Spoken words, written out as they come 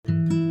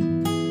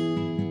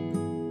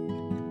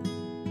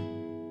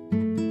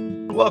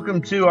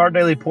Welcome to Our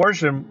Daily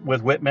Portion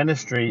with WIT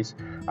Ministries.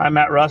 I'm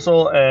Matt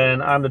Russell,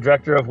 and I'm the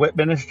director of WIT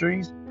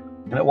Ministries.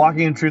 And at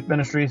Walking in Truth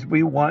Ministries,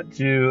 we want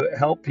to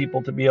help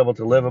people to be able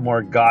to live a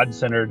more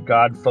God-centered,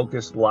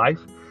 God-focused life,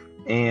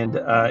 and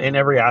in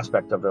every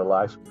aspect of their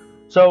life.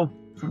 So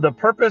the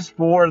purpose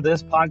for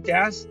this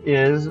podcast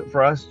is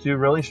for us to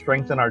really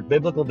strengthen our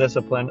biblical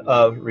discipline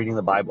of reading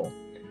the Bible.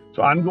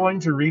 So I'm going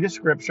to read a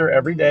scripture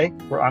every day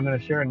where I'm going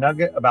to share a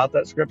nugget about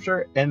that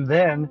scripture, and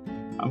then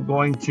I'm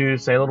going to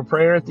say a little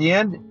prayer at the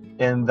end,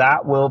 and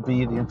that will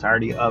be the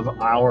entirety of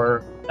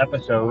our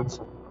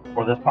episodes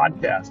for this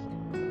podcast.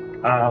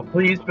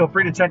 Please feel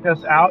free to check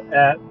us out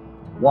at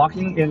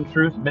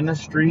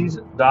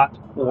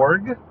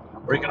walkingintruthministries.org,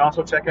 or you can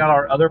also check out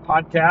our other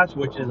podcast,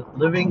 which is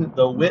Living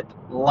the WIT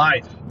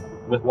Life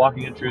with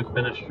Walking in Truth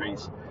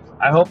Ministries.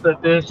 I hope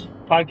that this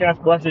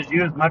podcast blesses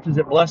you as much as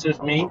it blesses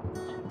me.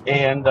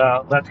 And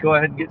let's go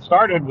ahead and get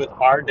started with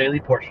our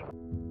daily portion.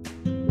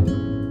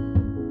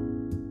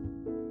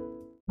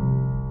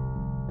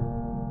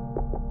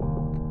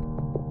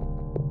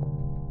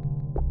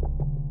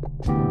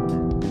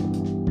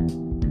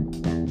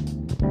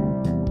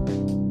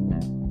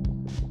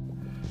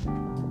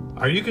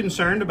 Are you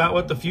concerned about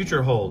what the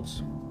future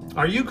holds?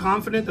 Are you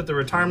confident that the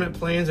retirement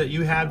plans that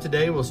you have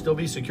today will still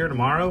be secure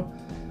tomorrow?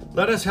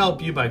 Let us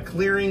help you by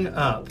clearing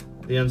up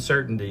the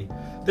uncertainty.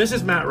 This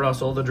is Matt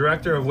Russell, the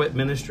director of WIT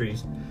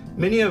Ministries.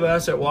 Many of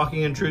us at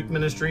Walking in Truth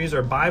Ministries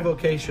are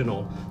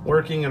bivocational,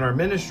 working in our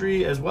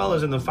ministry as well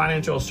as in the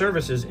financial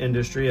services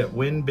industry at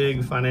Win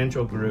Big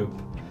Financial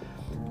Group.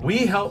 We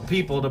help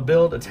people to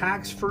build a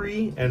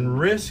tax-free and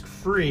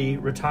risk-free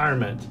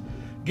retirement.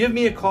 Give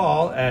me a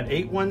call at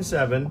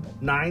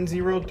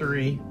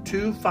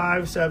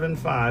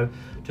 817-903-2575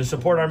 to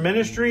support our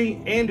ministry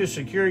and to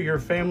secure your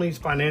family's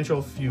financial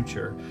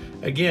future.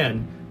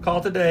 Again,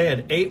 call today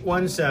at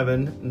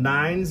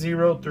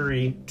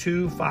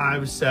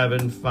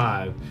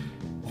 817-903-2575.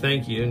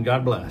 Thank you and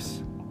God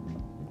bless.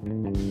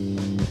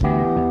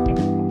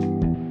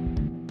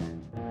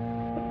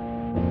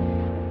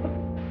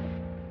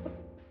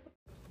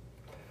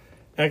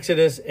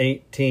 Exodus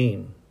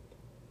 18.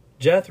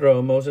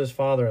 Jethro, Moses'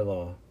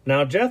 father-in-law.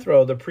 Now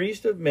Jethro, the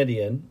priest of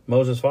Midian,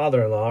 Moses'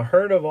 father-in-law,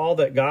 heard of all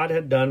that God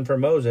had done for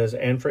Moses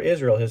and for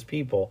Israel, his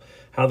people,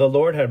 how the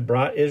Lord had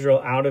brought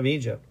Israel out of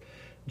Egypt.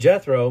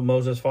 Jethro,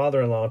 Moses'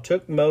 father-in-law,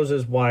 took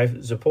Moses'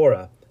 wife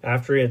Zipporah,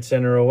 after he had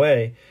sent her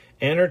away,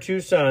 and her 2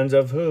 sons,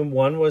 of whom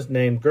one was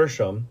named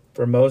Gershom,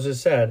 for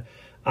Moses said,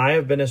 I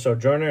have been a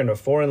sojourner in a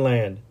foreign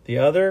land. The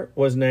other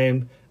was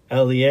named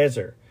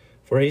Eliezer,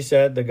 for he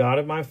said, the God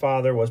of my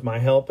father was my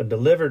help and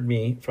delivered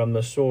me from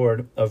the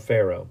sword of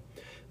Pharaoh.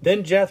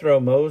 Then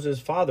Jethro, Moses'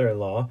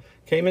 father-in-law,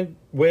 came in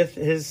with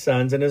his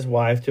sons and his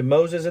wife to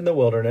Moses in the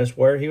wilderness,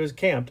 where he was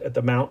camped at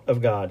the mount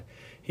of God.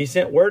 He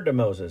sent word to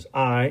Moses,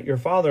 I, your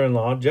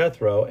father-in-law,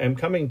 Jethro, am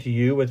coming to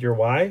you with your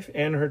wife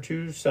and her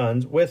 2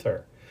 sons with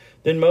her.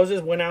 Then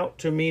Moses went out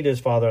to meet his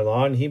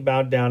father-in-law, and he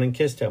bowed down and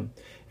kissed him.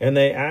 And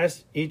they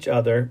asked each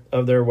other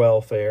of their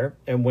welfare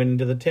and went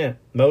into the tent.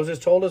 Moses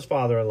told his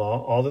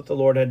father-in-law all that the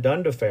Lord had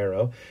done to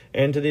Pharaoh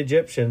and to the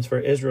Egyptians for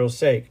Israel's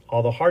sake,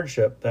 all the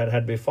hardship that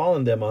had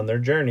befallen them on their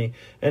journey,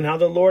 and how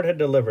the Lord had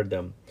delivered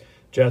them.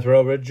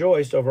 Jethro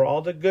rejoiced over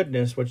all the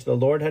goodness which the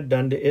Lord had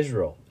done to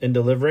Israel, in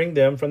delivering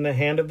them from the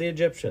hand of the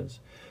Egyptians.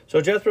 So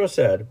Jethro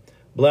said,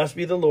 Blessed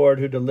be the Lord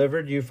who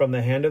delivered you from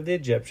the hand of the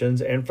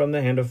Egyptians and from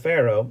the hand of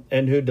Pharaoh,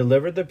 and who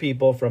delivered the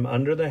people from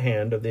under the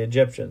hand of the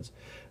Egyptians.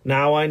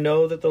 Now I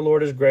know that the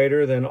Lord is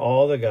greater than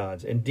all the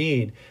gods.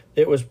 Indeed,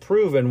 it was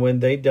proven when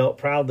they dealt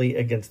proudly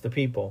against the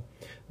people.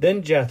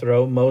 Then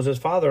Jethro, Moses'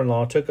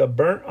 father-in-law, took a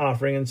burnt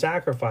offering and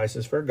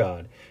sacrifices for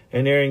God.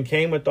 And Aaron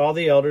came with all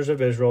the elders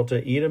of Israel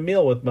to eat a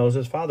meal with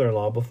Moses'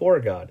 father-in-law before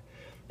God.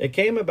 It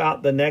came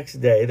about the next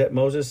day that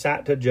Moses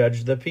sat to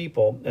judge the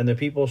people, and the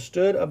people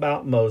stood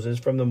about Moses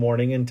from the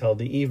morning until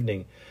the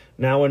evening.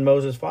 Now when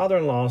Moses'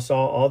 father-in-law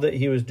saw all that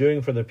he was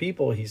doing for the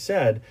people, he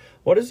said,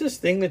 What is this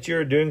thing that you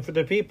are doing for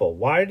the people?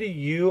 Why do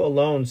you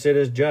alone sit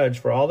as judge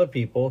for all the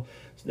people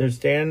who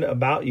stand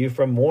about you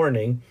from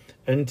morning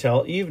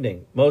until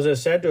evening? Moses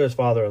said to his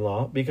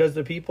father-in-law, Because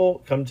the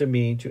people come to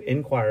me to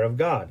inquire of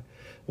God.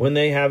 When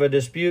they have a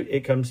dispute,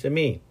 it comes to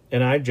me,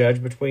 and I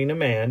judge between a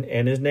man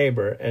and his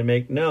neighbor, and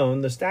make known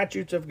the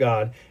statutes of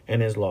God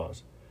and his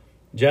laws.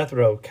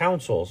 Jethro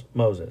counsels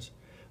Moses.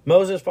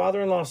 Moses'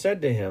 father-in-law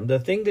said to him, The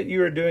thing that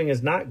you are doing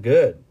is not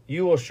good.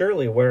 You will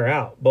surely wear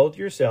out, both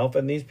yourself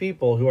and these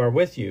people who are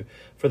with you,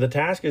 for the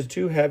task is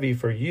too heavy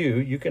for you.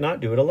 You cannot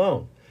do it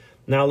alone.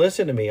 Now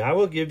listen to me. I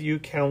will give you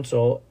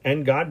counsel,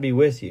 and God be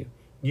with you.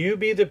 You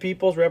be the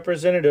people's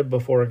representative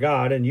before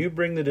God, and you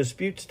bring the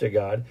disputes to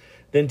God.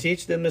 Then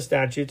teach them the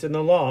statutes and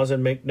the laws,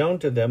 and make known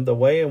to them the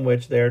way in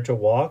which they are to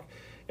walk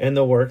and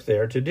the work they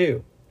are to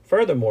do.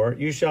 Furthermore,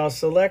 you shall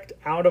select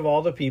out of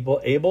all the people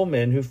able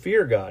men who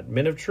fear God,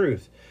 men of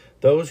truth,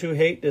 those who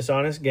hate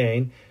dishonest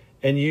gain,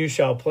 and you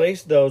shall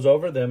place those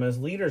over them as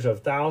leaders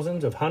of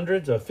thousands, of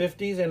hundreds, of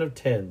fifties, and of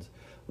tens.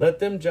 Let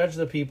them judge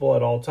the people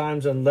at all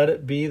times, and let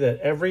it be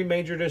that every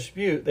major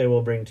dispute they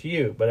will bring to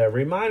you, but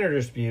every minor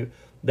dispute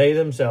they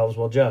themselves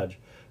will judge.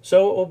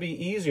 So it will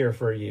be easier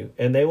for you,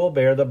 and they will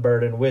bear the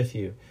burden with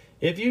you.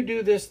 If you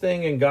do this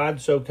thing and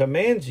God so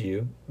commands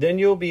you, then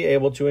you'll be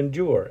able to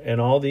endure, and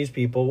all these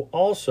people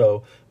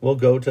also will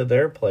go to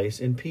their place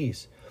in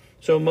peace.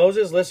 So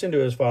Moses listened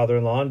to his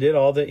father-in-law and did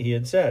all that he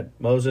had said.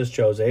 Moses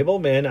chose able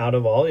men out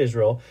of all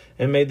Israel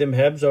and made them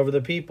heads over the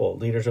people,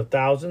 leaders of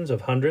thousands,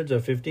 of hundreds,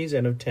 of fifties,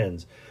 and of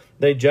tens.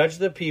 They judged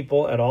the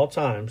people at all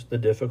times. The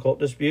difficult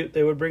dispute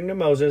they would bring to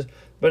Moses,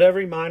 but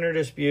every minor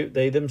dispute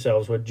they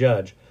themselves would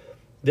judge.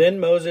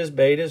 Then Moses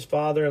bade his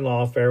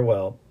father-in-law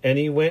farewell, and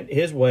he went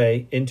his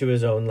way into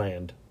his own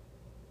land.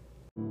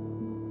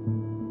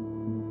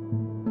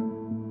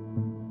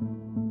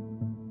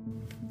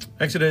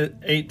 Exodus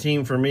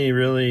 18 for me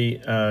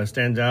really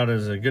stands out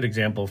as a good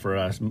example for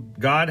us.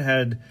 God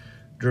had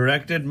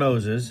directed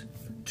Moses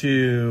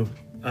to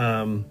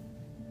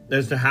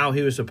as to how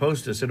he was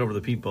supposed to sit over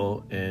the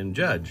people and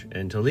judge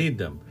and to lead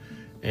them.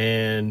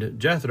 And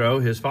Jethro,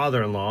 his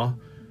father-in-law,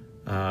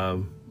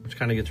 which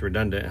kind of gets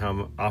redundant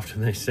how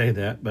often they say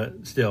that,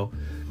 but still,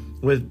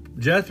 with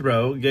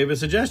Jethro gave a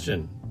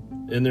suggestion.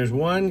 And there's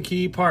one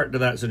key part to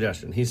that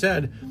suggestion. He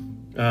said,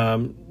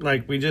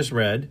 like we just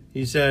read,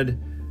 he said,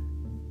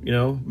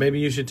 maybe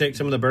you should take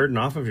some of the burden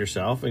off of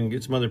yourself and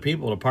get some other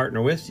people to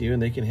partner with you, and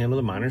they can handle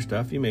the minor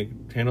stuff. You may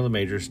handle the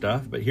major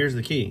stuff. But here's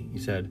the key. He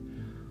said,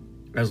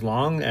 as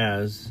long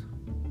as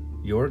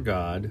your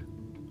God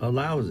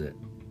allows it.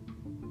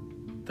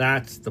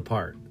 That's the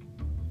part.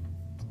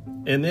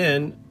 And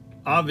then,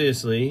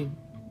 obviously,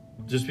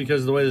 just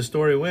because of the way the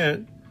story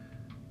went,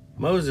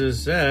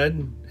 Moses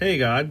said, hey,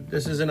 God,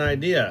 this is an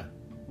idea.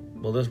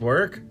 Will this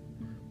work?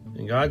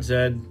 And God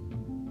said,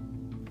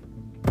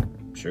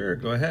 sure,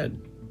 go ahead.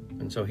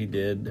 And so he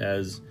did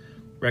as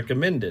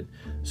recommended.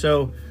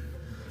 So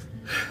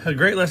a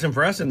great lesson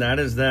for us in that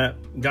is that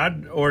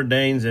God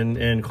ordains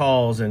and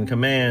calls and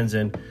commands,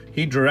 and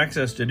he directs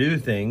us to do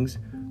things,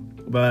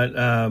 but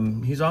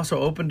he's also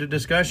open to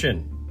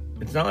discussion.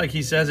 It's not like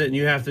he says it and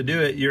you have to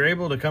do it. You're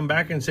able to come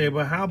back and say,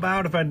 well, how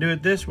about if I do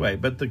it this way?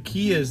 But the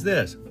key is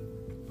this.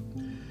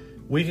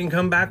 We can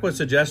come back with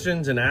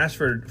suggestions and ask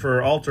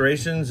for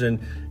alterations and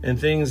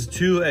things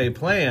to a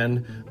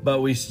plan,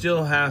 but we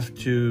still have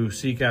to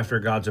seek after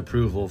God's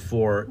approval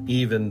for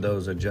even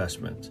those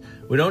adjustments.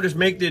 We don't just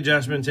make the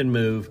adjustments and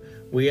move.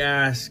 We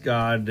ask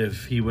God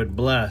if he would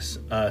bless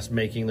us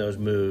making those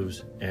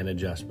moves and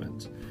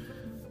adjustments.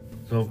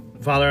 So,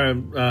 Father,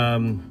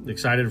 I'm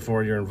excited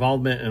for your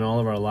involvement in all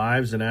of our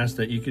lives and ask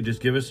that you could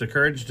just give us the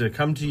courage to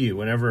come to you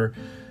whenever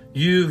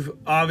you've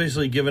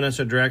obviously given us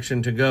a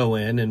direction to go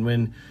in, and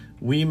when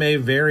we may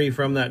vary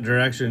from that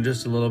direction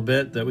just a little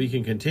bit, that we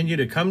can continue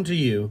to come to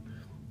you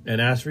and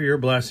ask for your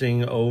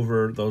blessing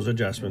over those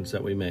adjustments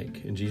that we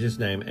make. In Jesus'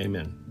 name,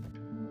 amen.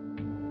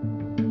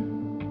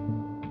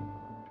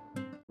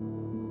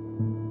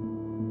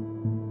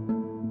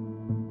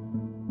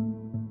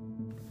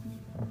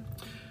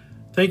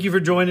 Thank you for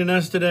joining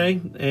us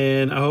today,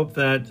 and I hope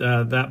that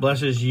that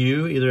blesses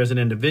you either as an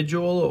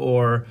individual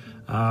or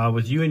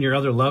with you and your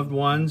other loved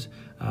ones.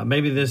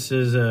 Maybe this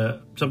is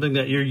something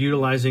that you're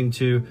utilizing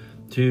to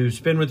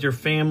spend with your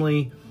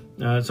family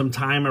some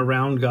time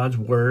around God's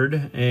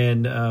Word.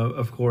 And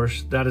of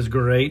course, that is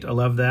great. I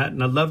love that.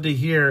 And I'd love to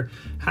hear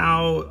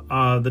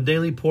how the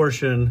Daily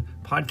Portion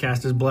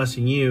podcast is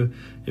blessing you.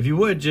 If you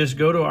would, just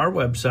go to our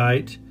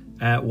website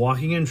at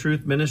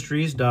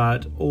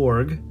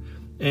walkingintruthministries.org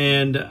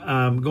and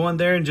go on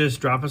there and just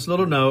drop us a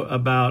little note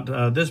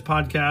about this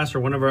podcast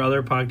or one of our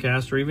other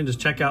podcasts, or even just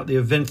check out the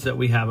events that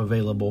we have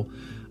available.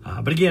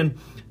 But again,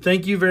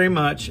 thank you very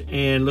much,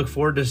 and look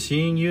forward to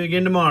seeing you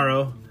again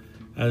tomorrow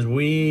as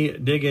we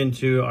dig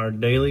into our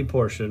daily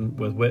portion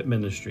with WIT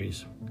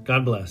Ministries.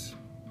 God bless.